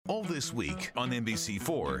All this week on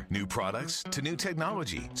NBC4, new products to new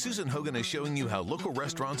technology. Susan Hogan is showing you how local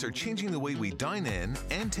restaurants are changing the way we dine in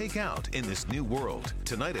and take out in this new world.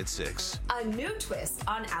 Tonight at 6. A new twist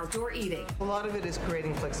on outdoor eating. A lot of it is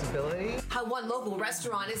creating flexibility. How one local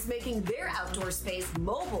restaurant is making their outdoor space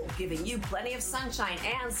mobile, giving you plenty of sunshine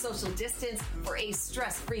and social distance for a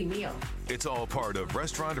stress-free meal. It's all part of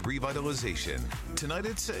restaurant revitalization. Tonight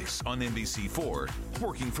at 6 on NBC4,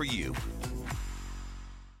 working for you.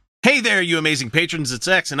 Hey there, you amazing patrons, it's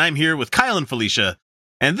X, and I'm here with Kyle and Felicia,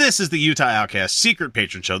 and this is the Utah Outcast Secret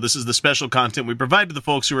Patron Show. This is the special content we provide to the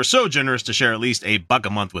folks who are so generous to share at least $1 a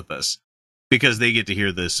month with us, because they get to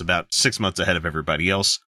hear this about 6 months ahead of everybody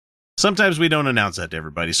else. Sometimes we don't announce that to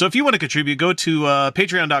everybody, so if you want to contribute, go to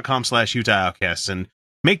patreon.com/Utah Outcasts and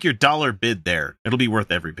make your dollar bid there. It'll be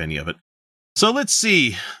worth every penny of it. So let's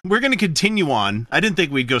see, we're going to continue on. I didn't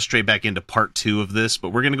think we'd go straight back into part 2 of this, but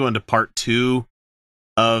we're going to go into part 2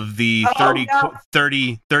 of the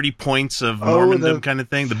 30 points of Mormondom kind of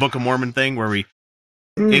thing, the Book of Mormon thing, where we,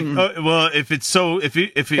 if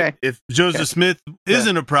Joseph Smith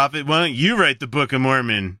isn't a prophet, why don't you write the Book of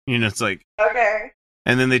Mormon? You know, it's like, okay.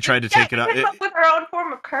 And then they tried to take it out with their own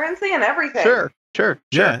form of currency and everything. Sure.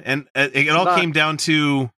 Yeah, and it all came down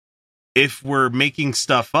to, if we're making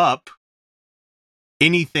stuff up,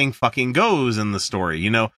 anything fucking goes in the story. You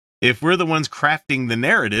know, if we're the ones crafting the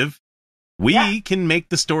narrative, we can make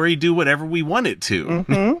the story do whatever we want it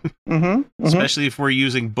to. Especially if we're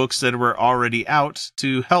using books that were already out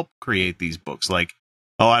to help create these books, like,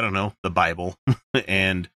 the Bible,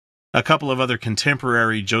 and a couple of other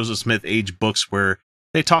contemporary Joseph Smith age books where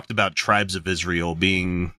they talked about tribes of Israel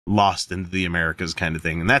being lost into the Americas kind of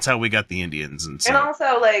thing. And that's how we got the Indians. And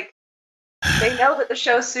also, like, they know that the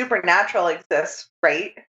show Supernatural exists,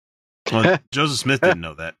 right? Well, Joseph Smith didn't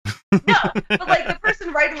know that. No, but like the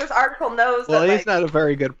person writing this article knows that. Well, he's not a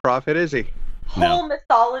very good prophet, is he? Whole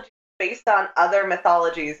mythology based on other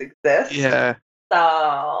mythologies exist. Yeah.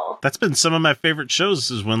 So that's been some of my favorite shows,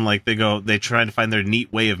 is when like they try to find their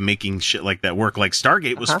neat way of making shit like that work. Like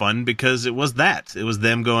Stargate was fun because it was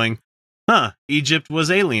them going, Egypt was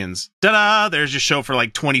aliens. Ta-da! There's your show for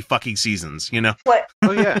like 20 fucking seasons, you know? What?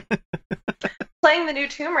 Oh, yeah. Playing the new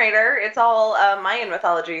Tomb Raider, it's all Mayan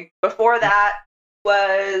mythology. Before that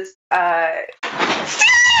was...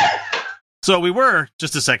 So we were,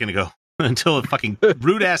 just a second ago, until a fucking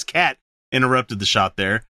rude-ass cat interrupted the shot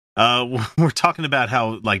there. We're talking about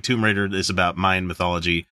how like Tomb Raider is about Mayan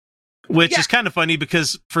mythology, which is kind of funny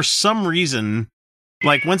because for some reason,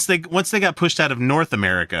 like once they got pushed out of North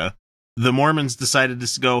America, the Mormons decided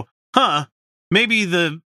to go, maybe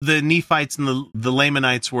the Nephites and the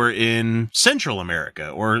Lamanites were in Central America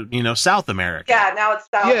or, South America. Yeah, now it's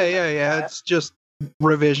South. Yeah. It's just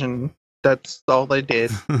revision. That's all they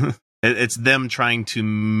did. It's them trying to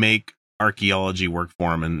make archaeology work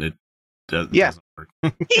for them, and it doesn't work.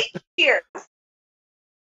 Here.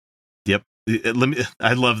 Yep.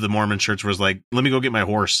 I love the Mormon shirts where it's like, let me go get my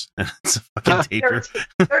horse. And it's a fucking tapir.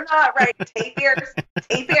 They're not right.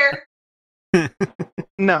 Tapir.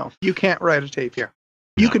 No, you can't write a tapir.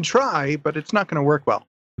 You can try, but it's not going to work well.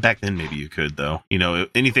 Back then, maybe you could, though.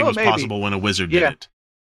 Anything was possible when a wizard did it.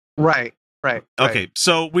 Right. Okay,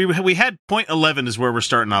 so we had point 11 is where we're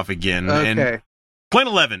starting off again. Okay. And point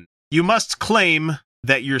 11, you must claim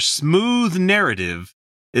that your smooth narrative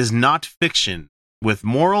is not fiction with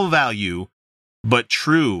moral value, but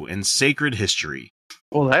true and sacred history.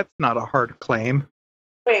 Well, that's not a hard claim.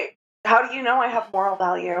 Wait, how do you know I have moral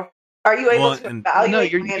value? Are you able to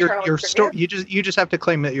evaluate your story? You just have to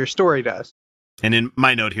claim that your story does. And in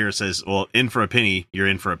my note here it says, well, in for a penny, you're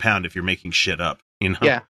in for a pound if you're making shit up.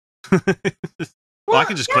 Yeah. Well, I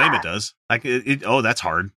can just claim it does. That's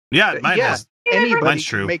hard. Yeah, mine has. Anybody mine's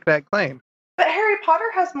true. Can make that claim. But Harry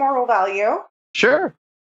Potter has moral value. Sure.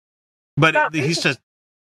 But he's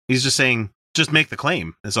just saying, just make the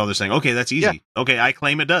claim. That's all they're saying. Okay, that's easy. Yeah. Okay, I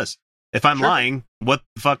claim it does. If I'm lying, what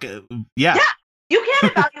the fuck? Yeah. Yeah. You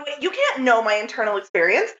can't evaluate. You can't know my internal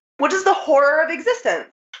experience, which is the horror of existence.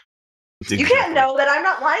 Exactly. You can't know that I'm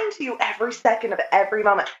not lying to you every second of every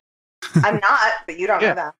moment. I'm not, but you don't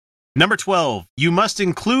know that. Number 12, you must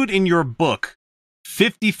include in your book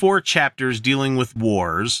 54 chapters dealing with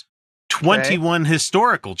wars, 21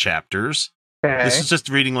 historical chapters. Okay. This is just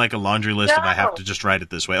reading like a laundry list if I have to just write it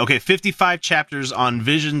this way. Okay, 55 chapters on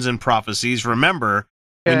visions and prophecies. Remember,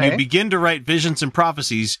 when you begin to write visions and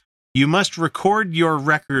prophecies, you must record your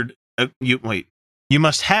record. You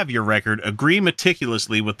must have your record agree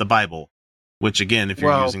meticulously with the Bible. which again, if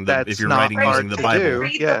you're using if you're not writing using the hard to Bible, do.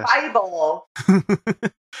 Read Yeah. the Bible.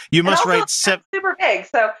 you must And also, write super big.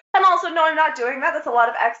 So, and also, no, I'm not doing that. That's a lot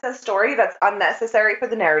of excess story that's unnecessary for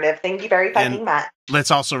the narrative. Thank you very fucking much.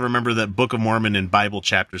 Let's also remember that Book of Mormon and Bible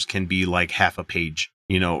chapters can be like half a page,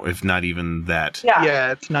 if not even that.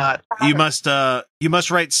 Yeah. It's not. You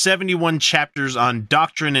must write 71 chapters on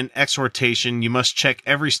doctrine and exhortation. You must check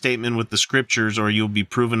every statement with the scriptures or you'll be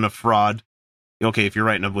proven a fraud. Okay, if you're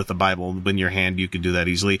writing with the Bible in your hand, you can do that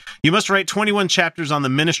easily. You must write 21 chapters on the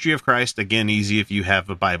ministry of Christ. Again, easy if you have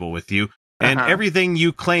a Bible with you. And everything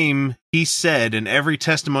you claim he said and every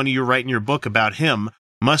testimony you write in your book about him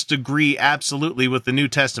must agree absolutely with the New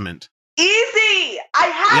Testament. Easy! I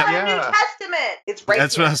have a New Testament. It's right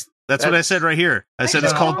here. That's what I said right here. I said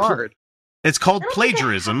it's called hard. It's called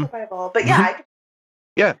plagiarism. Bible, but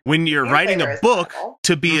yeah, When you're writing a book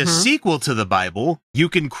to be a Mhm. sequel to the Bible, you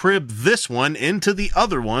can crib this one into the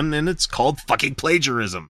other one, and it's called fucking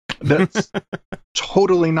plagiarism. That's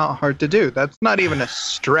totally not hard to do. That's not even a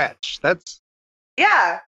stretch. That's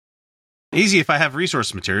Easy if I have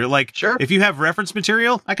resource material. Like, Sure. if you have reference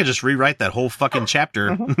material, I could just rewrite that whole fucking chapter.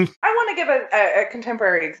 I want to give a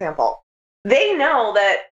contemporary example. They know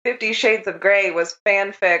that 50 Shades of Grey was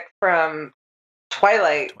fanfic from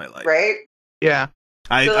Twilight. Right? yeah.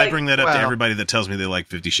 I bring that up to well- everybody that tells me they like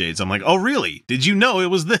 50 Shades. I'm like, oh, really? Did you know it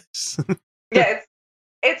was this? Yeah,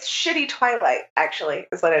 it's shitty Twilight, actually,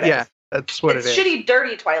 is what it is. Yeah, that's what it's it is. shitty,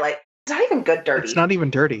 dirty Twilight. It's not even good dirty. It's not even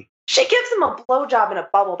dirty. She gives him a blowjob in a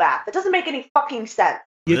bubble bath. That doesn't make any fucking sense.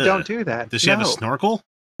 You Ugh. don't do that. Does she have a snorkel?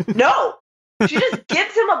 No. She just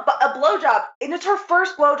gives him a blowjob, and it's her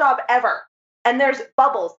first blowjob ever. And there's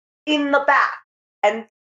bubbles in the bath. And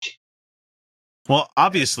Well,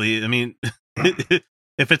 obviously, I mean,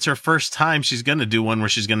 if it's her first time, she's going to do one where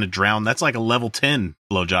she's going to drown. That's like a level 10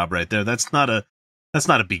 blowjob right there. That's not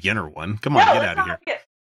a beginner one. Come on, get out of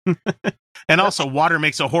here. And also, water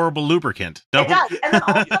makes a horrible lubricant. It does. And then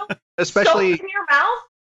also, Especially soap in your mouth.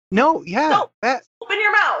 no, yeah. Soap. That, Soap in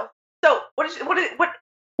your mouth. So what is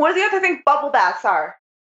the other thing bubble baths are?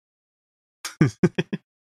 She's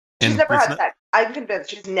And never it's had sex. I'm convinced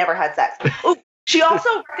she's never had sex. Ooh, she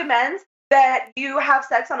also recommends that you have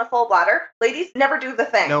sex on a full bladder. Ladies, never do the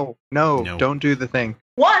thing. no, don't do the thing.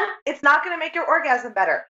 1, it's not going to make your orgasm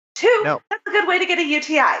better. 2, No. that's a good way to get a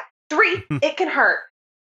UTI. 3, it can hurt.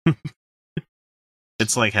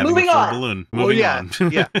 It's like having Moving a full on. balloon. Well, Moving yeah,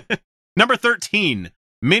 on. yeah. Number 13.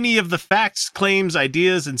 Many of the facts, claims,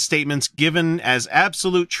 ideas, and statements given as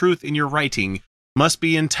absolute truth in your writing must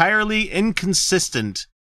be entirely inconsistent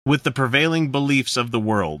with the prevailing beliefs of the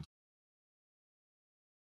world.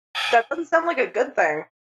 That doesn't sound like a good thing.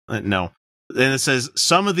 No. And it says,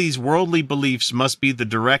 some of these worldly beliefs must be the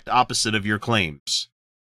direct opposite of your claims.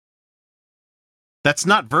 That's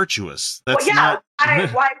not virtuous. That's well, yeah.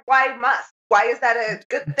 not... Why must? Why is that a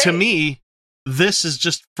good thing? To me, this is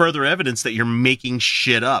just further evidence that you're making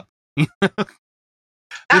shit up.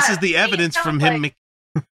 This is the evidence from him.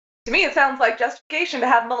 To me, it sounds like justification to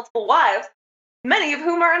have multiple wives, many of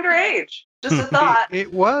whom are underage. Just a thought.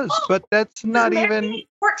 It was, but that's not even.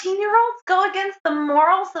 14-year-olds go against the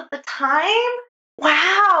morals of the time?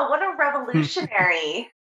 Wow, what a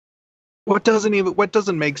revolutionary. What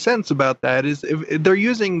doesn't make sense about that is if they're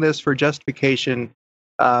using this for justification,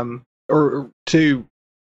 or to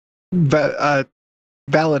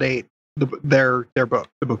validate their book,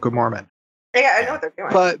 the Book of Mormon. Yeah, I know what they're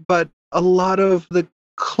doing. But a lot of the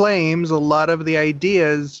claims, a lot of the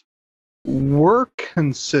ideas were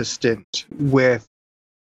consistent with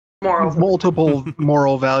Morals. multiple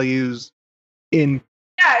moral values in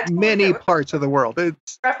It's many parts of the world.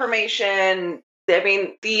 It's Reformation. I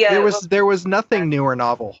mean, the there was nothing new or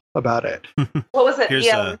novel about it. what was it? Here's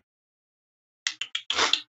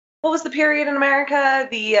What was the period in America?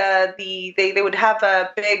 They would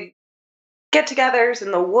have big get-togethers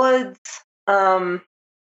in the woods.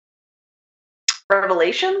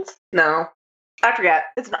 Revelations? No, I forget.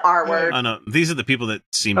 It's an R word. Oh, no. These are the people that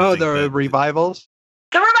seem to Oh, think the that- The revivals.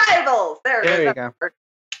 revivals. There There it you is. go.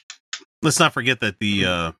 Let's not forget that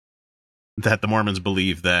the Mormons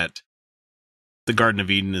believe that the Garden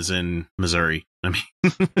of Eden is in Missouri. I mean,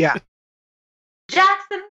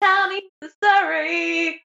 Jackson County,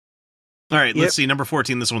 Missouri. all right, Yep. let's see. Number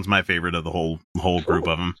 14. This one's my favorite of the whole group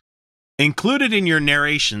of them. Included in your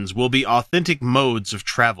narrations will be authentic modes of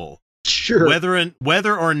travel. Sure.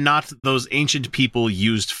 Whether or not those ancient people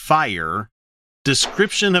used fire,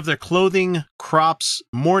 description of their clothing, crops,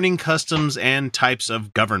 mourning customs, and types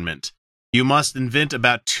of government. You must invent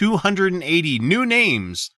about 280 new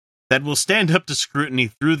names that will stand up to scrutiny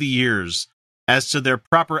through the years as to their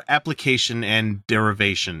proper application and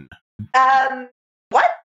derivation. What?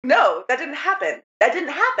 No, that didn't happen. That didn't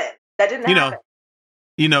happen.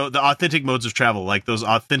 You know, the authentic modes of travel, like those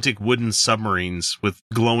authentic wooden submarines with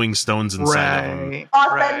glowing stones inside of them.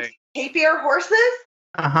 Authentic tapir horses?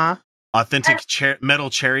 Uh-huh. Authentic metal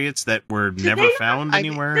chariots that were never found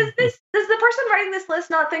anywhere. Does the person writing this list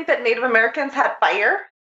not think that Native Americans had fire?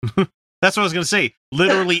 That's what I was going to say.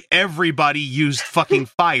 Literally everybody used fucking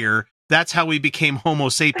fire. That's how we became Homo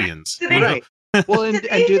sapiens. Right. Well, and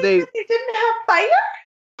do they didn't have fire?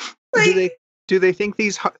 Like, do they think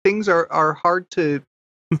these things are hard to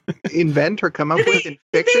invent or come up with in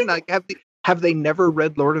fiction? Like, have they never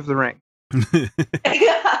read Lord of the Rings?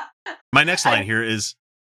 Yeah. My next line here is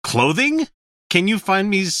clothing. Can you find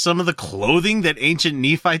me some of the clothing that ancient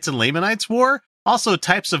Nephites and Lamanites wore? Also,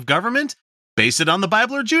 types of government. Base it on the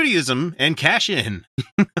Bible or Judaism and cash in.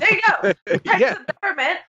 There you go. Types of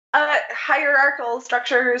government. Hierarchical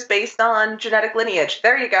structures based on genetic lineage.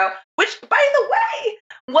 There you go. Which, by the way,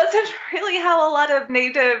 wasn't really how a lot of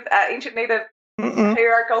ancient native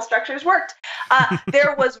hierarchical structures worked.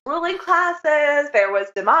 There was ruling classes, there was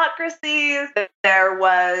democracies, there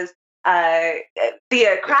was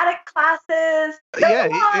theocratic classes.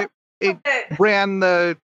 It ran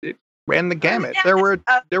the gamut. There were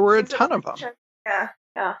a ton of them. Yeah.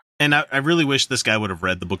 And I really wish this guy would have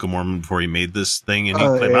read the Book of Mormon before he made this thing. And he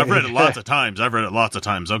claimed, I've read it lots of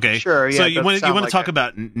times. Okay. Sure. Yeah, so you want to talk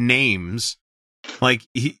about names? Like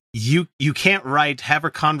you can't have a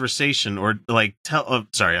conversation or like tell. Oh,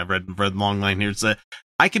 sorry, I've read the long line here. It's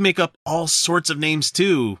I can make up all sorts of names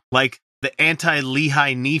too, like the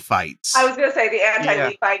anti-Lehi Nephites. I was going to say the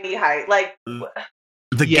anti-Lehi Nephite, like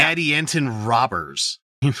the Gadianton robbers.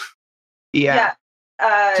 Yeah.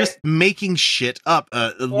 Just making shit up.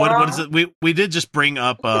 What is it? We did just bring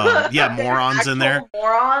up morons in there.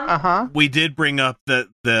 Moron. Uh-huh. We did bring up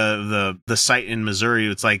the site in Missouri.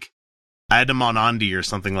 It's like Adamonandi or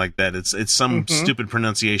something like that. It's some stupid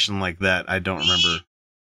pronunciation like that. I don't remember.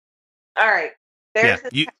 All right. There's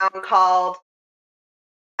a town called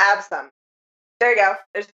Absam. There you go.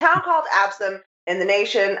 There's a town called Absam in the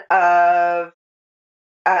nation of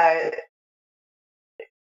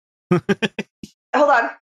hold on.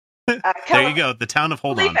 There you go. The town of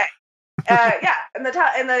Hold Calife. On. In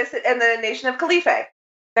the nation of Calife.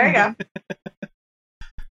 There you go.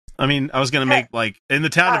 I mean, I was going to make like in the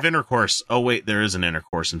town of Intercourse. Oh wait, there is an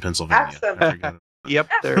Intercourse in Pennsylvania. Yep,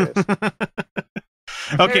 there is.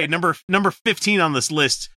 Okay, number 15 on this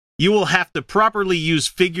list. You will have to properly use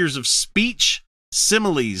figures of speech,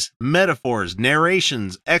 similes, metaphors,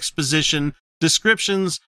 narrations, exposition,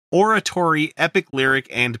 descriptions, oratory, epic lyric,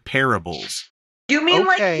 and parables. You mean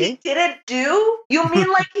like he didn't do? You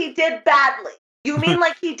mean like he did badly? You mean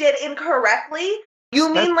like he did incorrectly?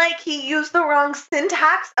 You mean like he used the wrong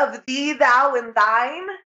syntax of thee, thou, and thine?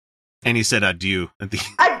 And he said adieu at the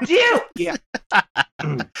end. Adieu! Yeah.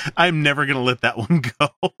 I'm never going to let that one go.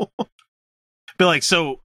 But like,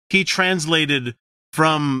 so he translated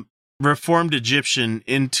from Reformed Egyptian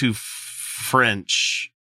into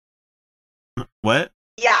French. What?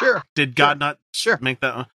 Yeah. Sure. Did God not make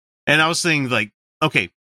that one? And I was saying, like, okay,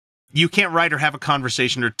 you can't write or have a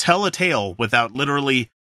conversation or tell a tale without literally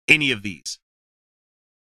any of these.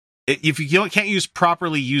 If you can't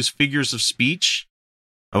properly use figures of speech,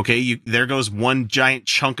 okay, there goes one giant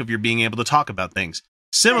chunk of your being able to talk about things.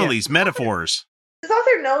 Similes, metaphors. This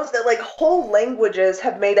author knows that like whole languages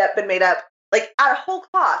have been made up like out of whole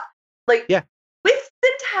cloth, like with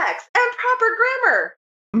syntax and proper grammar.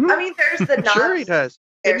 Mm-hmm. I mean, there's the sure he does.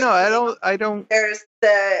 No, I don't. There's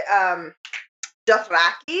the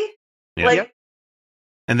Dothraki. Yeah. Like,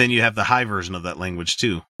 and then you have the high version of that language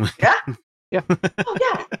too. Yeah. Yeah. Oh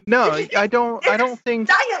yeah. No, I don't think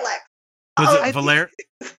dialect.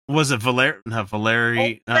 Was it Valer? No,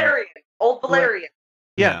 Valeri. Old Valerian.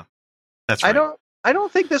 Yeah. That's right. I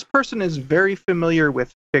don't think this person is very familiar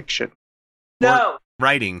with fiction. No. Or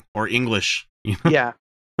writing or English. Yeah.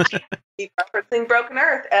 Keep referencing Broken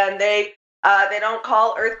Earth, and they don't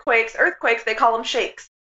call earthquakes, they call them shakes.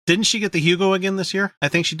 Didn't she get the Hugo again this year? I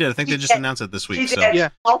think she did. I think they just announced it this week. She did. Yeah.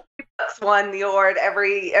 All 3 books won the award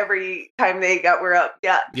every time were up.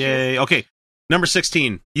 Yeah. Yay. Okay. Number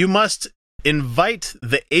 16. You must invite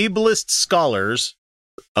the ablest scholars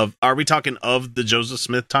are we talking of the Joseph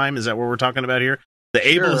Smith time? Is that what we're talking about here? The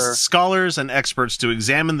ablest scholars and experts to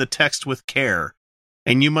examine the text with care.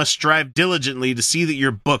 And you must strive diligently to see that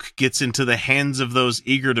your book gets into the hands of those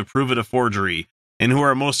eager to prove it a forgery and who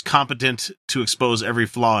are most competent to expose every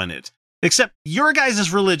flaw in it. Except your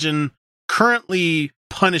guys' religion currently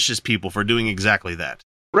punishes people for doing exactly that.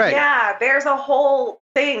 Right. Yeah, there's a whole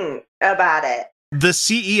thing about it. the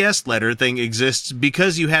CES letter thing exists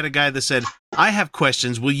because you had a guy that said, I have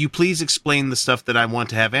questions. Will you please explain the stuff that I want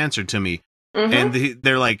to have answered to me? Mhm. And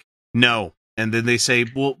they're like, no. And then they say,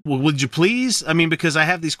 well, would you please? I mean, because I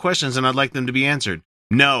have these questions and I'd like them to be answered.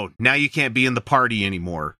 No, now you can't be in the party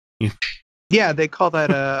anymore. Yeah, they call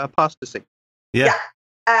that apostasy. Yeah.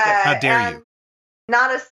 How dare and you?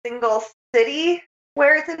 Not a single city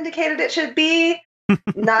where it's indicated it should be.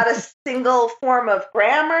 Not a single form of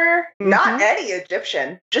grammar. Not any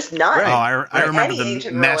Egyptian. Just none. Oh, I remember Any the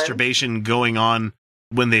ancient ruins. masturbation going on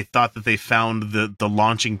when they thought that they found the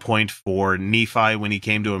launching point for Nephi when he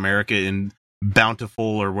came to America in Bountiful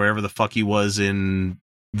or wherever the fuck he was in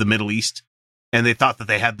the Middle East. And they thought that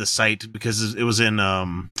they had the site because it was in,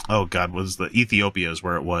 was the Ethiopia is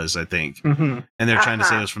where it was, I think. Mm-hmm. And they're trying to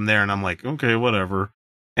say it was from there. And I'm like, okay, whatever.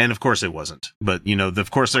 And of course it wasn't. But, of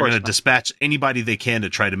course they're going to dispatch anybody they can to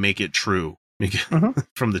try to make it true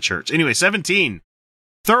from the church. Anyway, 17.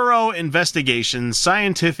 Thorough investigation,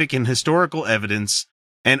 scientific and historical evidence,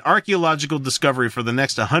 and archaeological discovery for the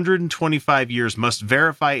next 125 years must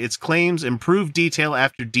verify its claims and prove detail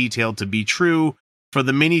after detail to be true. For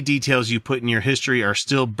the many details you put in your history are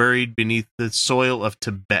still buried beneath the soil of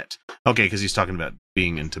Tibet. Okay, because he's talking about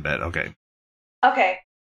being in Tibet. Okay. Okay,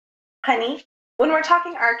 honey, when we're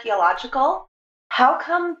talking archaeological, how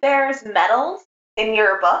come there's metals in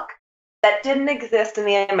your book that didn't exist in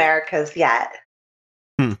the Americas yet?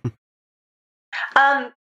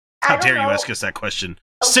 How dare you ask us that question?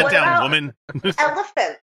 Sit down, woman.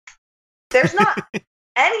 Elephants. There's not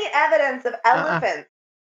any evidence of elephants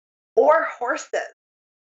or horses.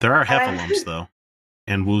 There are heffalumps, though,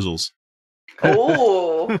 and woozles.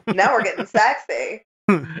 Oh, now we're getting sexy.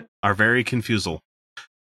 Are very confusal.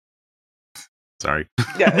 Sorry.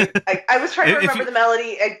 Yeah, I was trying to remember the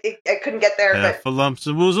melody. I couldn't get there. Heffalumps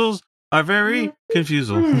and woozles are very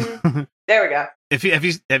confusal. There we go.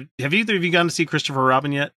 Have either of you gone to see Christopher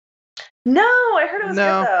Robin yet? No, I heard it was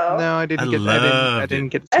good though. No, I didn't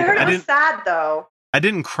get to see I heard that. it was sad though. I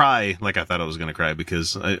didn't cry like I thought I was going to cry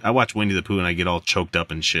because I watch Winnie the Pooh and I get all choked up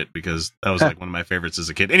and shit because that was like one of my favorites as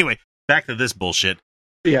a kid. Anyway, back to this bullshit.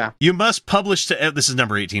 Yeah. You must publish this is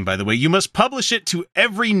number 18, by the way. You must publish it to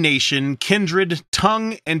every nation, kindred,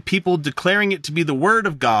 tongue, and people, declaring it to be the word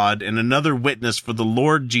of God and another witness for the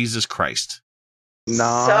Lord Jesus Christ.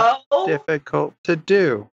 Not difficult to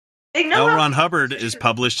do. L. Ron Hubbard is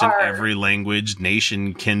published in every language,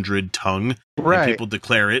 nation, kindred, tongue. Right. And people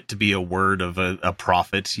declare it to be a word of a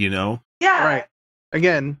prophet, Yeah. Right.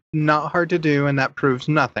 Again, not hard to do, and that proves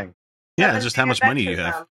nothing. Yeah, just how much money you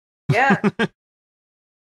have. Yeah.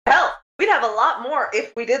 Hell, we'd have a lot more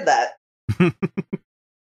if we did that.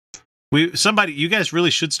 You guys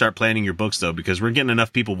really should start planning your books, though, because we're getting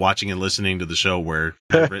enough people watching and listening to the show where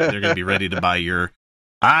they're going to be ready to buy your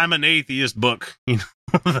I'm an atheist book.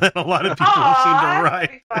 That a lot of people seem to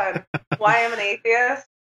write. Fun. Why I'm an atheist?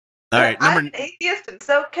 All right, I'm an atheist, and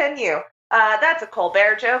so can you. That's a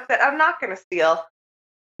Colbert joke that I'm not going to steal.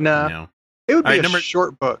 No. It would be a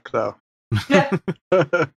short book, though.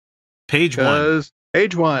 Page 1.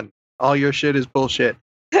 Page 1. All your shit is bullshit.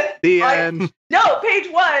 The end. No,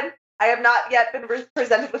 page 1. I have not yet been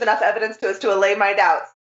presented with enough evidence to allay my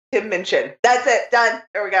doubts. Tim Minchin. That's it. Done.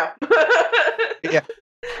 There we go. Yeah.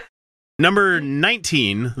 Number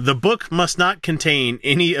 19, the book must not contain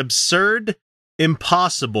any absurd,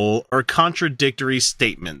 impossible, or contradictory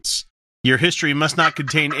statements. Your history must not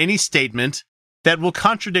contain any statement that will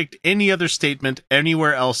contradict any other statement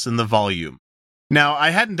anywhere else in the volume. Now,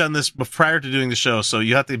 I hadn't done this prior to doing the show, so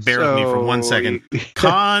you have to bear with me for 1 second.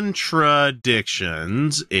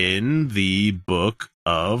 Contradictions in the Book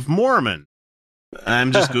of Mormon.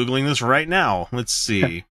 I'm just Googling this right now. Let's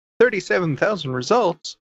see. 37,000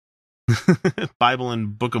 results. Bible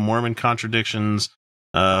and Book of Mormon contradictions.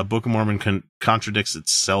 Book of Mormon contradicts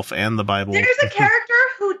itself and the Bible. There's a character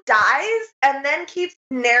who dies and then keeps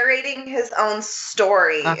narrating his own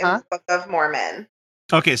story in the Book of Mormon.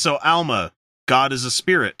 Okay, so Alma, God is a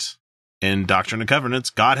spirit. In Doctrine and Covenants,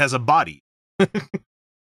 God has a body.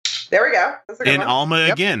 There we go. In Alma,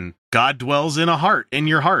 again, God dwells in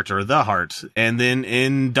your heart, or the heart. And then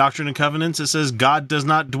in Doctrine and Covenants, it says God does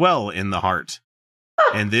not dwell in the heart.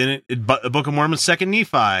 And then Book of Mormon, 2nd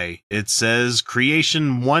Nephi, it says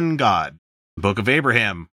creation, one God. Book of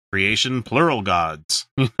Abraham, creation, plural gods.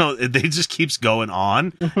 It just keeps going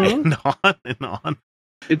on and on and on.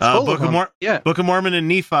 It's Book of Mormon and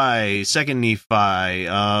Nephi, 2nd Nephi,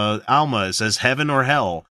 Alma, it says heaven or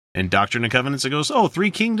hell. In Doctrine and Covenants, it goes,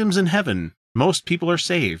 3 kingdoms in heaven. Most people are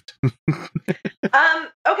saved. Okay,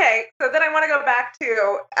 so then I want to go back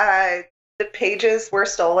to the pages were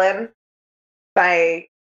stolen by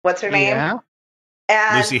what's her name? Yeah.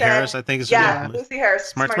 And Lucy Harris, I think is her name. Lucy Harris.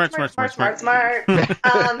 Smart.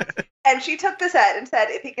 And she took the set and said,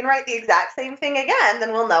 if he can write the exact same thing again,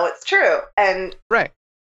 then we'll know it's true. And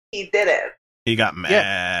he did it. He got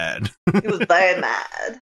mad. He was very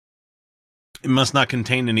mad. It must not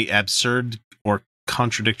contain any absurd or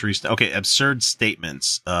contradictory. Absurd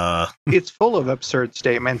statements. It's full of absurd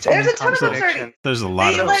statements. There's and a ton of absurdity. There's a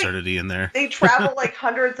lot of absurdity in there. They travel like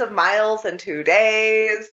hundreds of miles in 2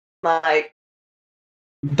 days. Like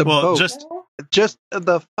boat. Just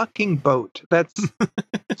the fucking boat. That's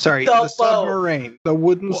sorry. The submarine. The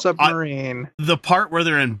wooden submarine. The part where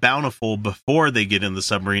they're in Bountiful before they get in the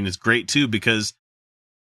submarine is great too, because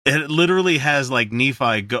it literally has like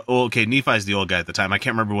Nephi. Nephi's the old guy at the time. I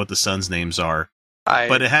can't remember what the sons' names are.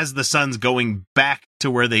 But it has the sons going back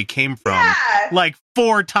to where they came from, like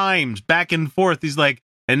 4 times, back and forth. He's like,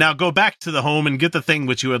 and now go back to the home and get the thing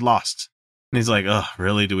which you had lost. And he's like, oh,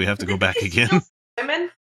 really? Do we have to go back again?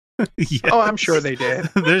 Women? Yeah. Oh, I'm sure they did.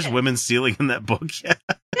 There's women stealing in that book,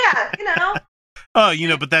 Yeah, Oh,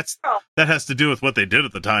 but that has to do with what they did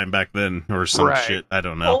at the time back then, or some shit. I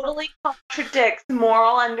don't know. Totally contradicts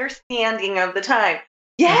moral understanding of the time.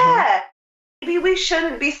 Yeah. Maybe we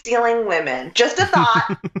shouldn't be stealing women. Just a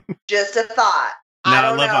thought. Just a thought.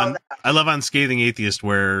 Now, I love on Scathing Atheist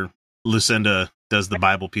where Lucinda does the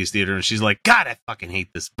Bible Peace Theater and she's like, God, I fucking hate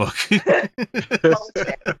this book.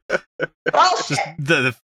 Bullshit. Just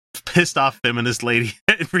the pissed off feminist lady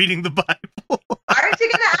reading the Bible. Aren't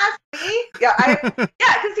you gonna ask me?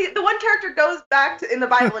 Because the one character goes back in the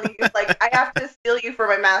Bible and he's like, I have to steal you for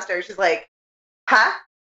my master. She's like, huh?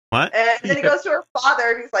 What? And then he goes to her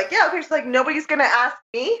father and he's like, yeah, okay. She's like, nobody's gonna ask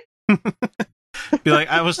me. Be like,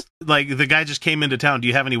 I was like, the guy just came into town. Do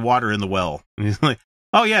you have any water in the well? And he's like,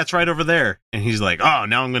 oh yeah, it's right over there. And he's like, oh,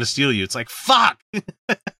 now I'm gonna steal you. It's like, fuck.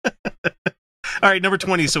 All right, number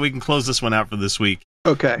 20, so we can close this one out for this week.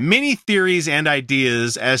 Okay. Many theories and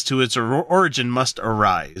ideas as to its origin must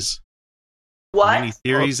arise. What? Many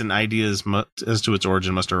theories and ideas as to its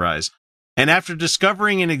origin must arise. And after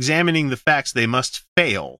discovering and examining the facts, they must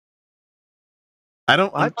fail.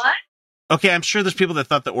 What? Okay, I'm sure there's people that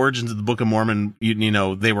thought the origins of the Book of Mormon,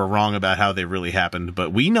 they were wrong about how they really happened,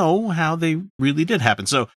 but we know how they really did happen.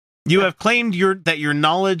 So you have claimed that your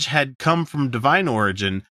knowledge had come from divine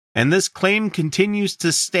origin, and this claim continues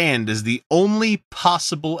to stand as the only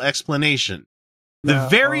possible explanation. The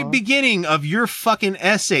very beginning of your fucking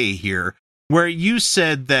essay here, where you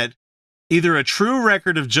said that either a true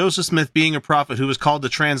record of Joseph Smith being a prophet who was called to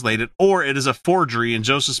translate it, or it is a forgery and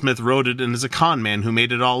Joseph Smith wrote it and is a con man who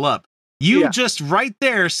made it all up. You just right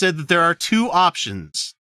there said that there are 2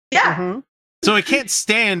 options. Yeah. Mm-hmm. So it can't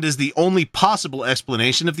stand as the only possible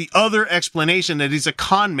explanation of the other explanation that he's a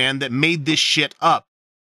con man that made this shit up.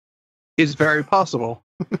 Is very possible,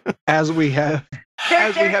 as we have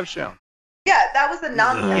shown. Yeah, that was a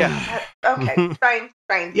nonsense. Okay,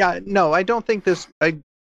 fine. Yeah, no, I don't think this.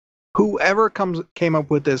 Whoever came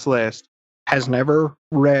up with this list has never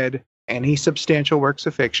read any substantial works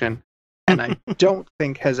of fiction, and I don't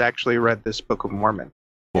think has actually read this Book of Mormon.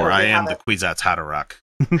 Or I am the Kwisatz Haderach.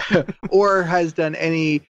 Or has done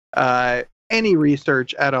any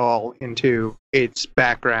research at all into its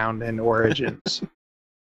background and origins.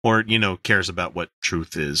 Or, cares about what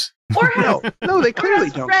truth is. Or no, they clearly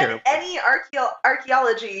don't read care. Any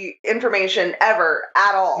archaeology information ever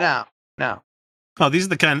at all. No. Oh, this is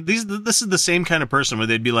the same kind of person where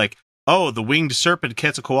they'd be like, oh, the winged serpent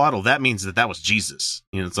Quetzalcoatl, that means that was Jesus.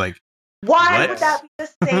 It's like, why would that be the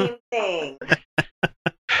same thing?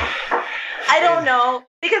 I don't know.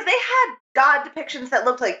 Because they had God depictions that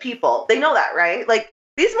looked like people. They know that, right? Like,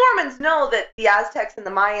 these Mormons know that the Aztecs and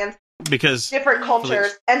the Mayans, because different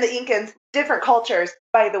cultures, and the Incans, different cultures,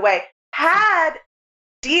 by the way, had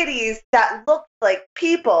deities that looked like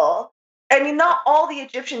people. I mean, not all the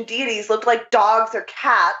Egyptian deities looked like dogs or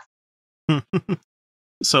cats.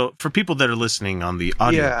 So, for people that are listening on the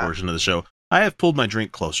audio portion of the show, I have pulled my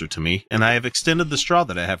drink closer to me, and I have extended the straw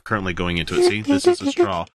that I have currently going into it. See, this is a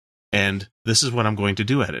straw, and this is what I'm going to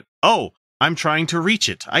do at it. Oh, I'm trying to reach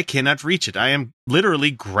it. I cannot reach it. I am literally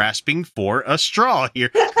grasping for a straw here.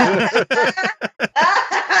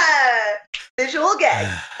 Visual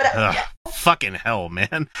gag. Fucking hell,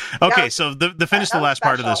 man. Okay, so the finish the last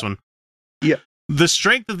part of this one. Yeah. The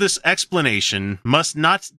strength of this explanation must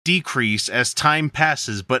not decrease as time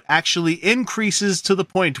passes, but actually increases to the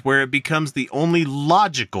point where it becomes the only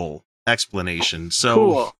logical explanation. So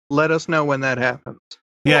cool. Let us know when that happens.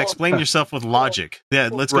 Yeah, explain yourself with logic. Yeah,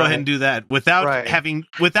 let's go ahead and do that without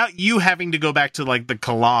you having to go back to like the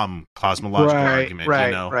Kalam cosmological argument.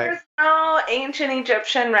 There's no ancient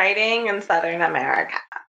Egyptian writing in Southern America.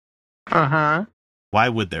 Uh-huh. Why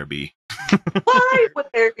would there be? Why would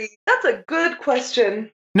there be? That's a good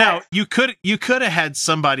question. Now, you could have had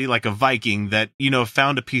somebody like a Viking that,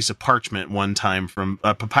 found a piece of parchment one time from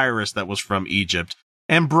a papyrus that was from Egypt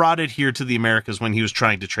and brought it here to the Americas when he was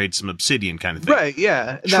trying to trade some obsidian kind of thing. Right,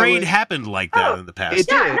 yeah. Trade happened like that in the past.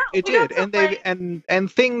 It did.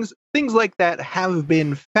 And things like that have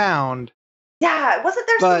been found. Yeah, wasn't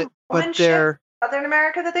there some Roman shit in Southern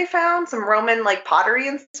America that they found? Some Roman pottery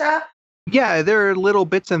and stuff? Yeah, there are little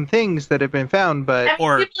bits and things that have been found, but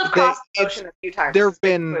people have crossed the ocean a few times. There've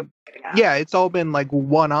been, it's all been like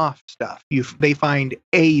one-off stuff. They find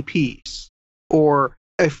a piece or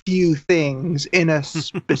a few things in a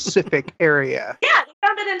specific area. Yeah, they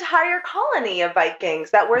found an entire colony of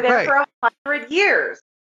Vikings that were there for 100 years.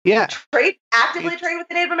 Yeah, actively trade with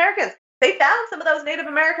the Native Americans. They found some of those Native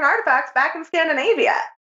American artifacts back in Scandinavia.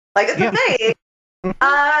 It's a thing.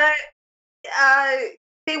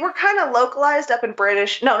 They were kind of localized up in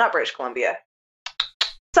not British Columbia.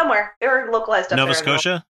 Somewhere. They were localized up Nova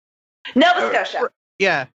Scotia? Nova Scotia.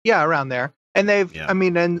 Yeah, around there. And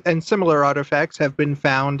and similar artifacts have been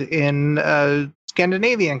found in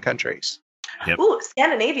Scandinavian countries. Yep. Ooh,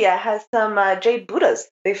 Scandinavia has some jade Buddhas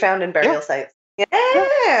they found in burial sites.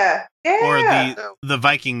 Yeah. Or the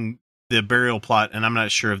Viking, the burial plot, and I'm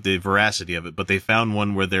not sure of the veracity of it, but they found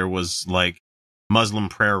one where there was Muslim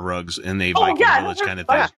prayer rugs in a Viking village kind of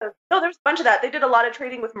thing. No, there's a bunch of that. They did a lot of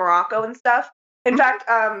trading with Morocco and stuff. In fact,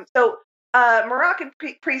 Moroccan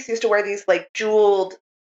priests used to wear these jeweled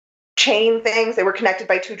chain things. They were connected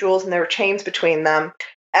by two jewels and there were chains between them.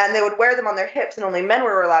 And they would wear them on their hips and only men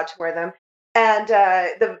were allowed to wear them. And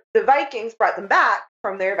the Vikings brought them back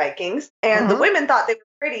from their Vikings. And the women thought they were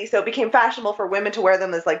pretty, so it became fashionable for women to wear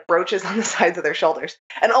them as brooches on the sides of their shoulders.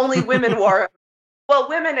 And only women wore them. Well,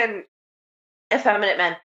 women and effeminate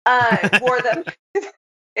men wore them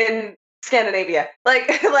in Scandinavia.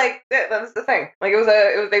 That was the thing.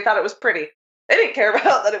 They thought it was pretty. They didn't care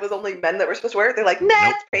about that it was only men that were supposed to wear it. They're like,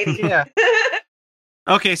 nah, it's pretty. Yeah.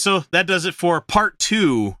 Okay, so that does it for part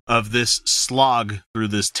 2 of this slog through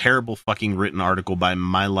this terrible fucking written article by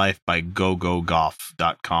My Life by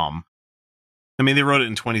GoGoGolf.com. I mean, they wrote it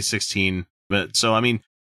in 2016, but so, I mean,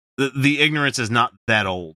 the ignorance is not that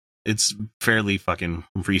old. It's fairly fucking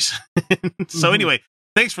recent. So anyway,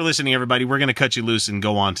 thanks for listening, everybody. We're going to cut you loose and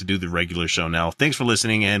go on to do the regular show now. Thanks for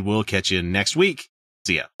listening, and we'll catch you next week.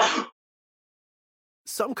 See ya.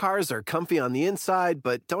 Some cars are comfy on the inside,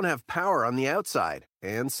 but don't have power on the outside.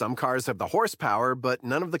 And some cars have the horsepower, but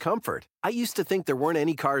none of the comfort. I used to think there weren't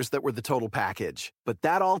any cars that were the total package. But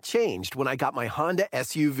that all changed when I got my Honda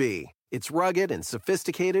SUV. It's rugged and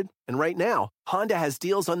sophisticated. And right now, Honda has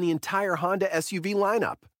deals on the entire Honda SUV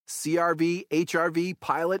lineup. CR-V, HR-V,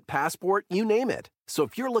 Pilot, Passport, you name it. So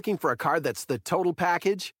if you're looking for a car that's the total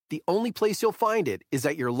package, the only place you'll find it is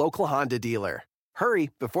at your local Honda dealer. Hurry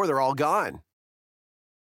before they're all gone.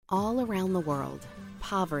 All around the world,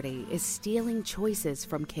 poverty is stealing choices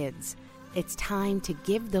from kids. It's time to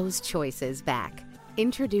give those choices back.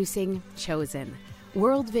 Introducing Chosen,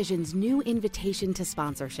 World Vision's new invitation to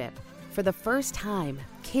sponsorship. For the first time,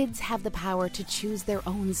 kids have the power to choose their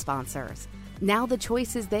own sponsors. Now the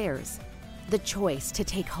choice is theirs. The choice to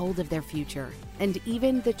take hold of their future, and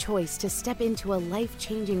even the choice to step into a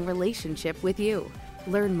life-changing relationship with you.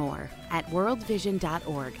 Learn more at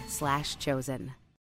worldvision.org/chosen.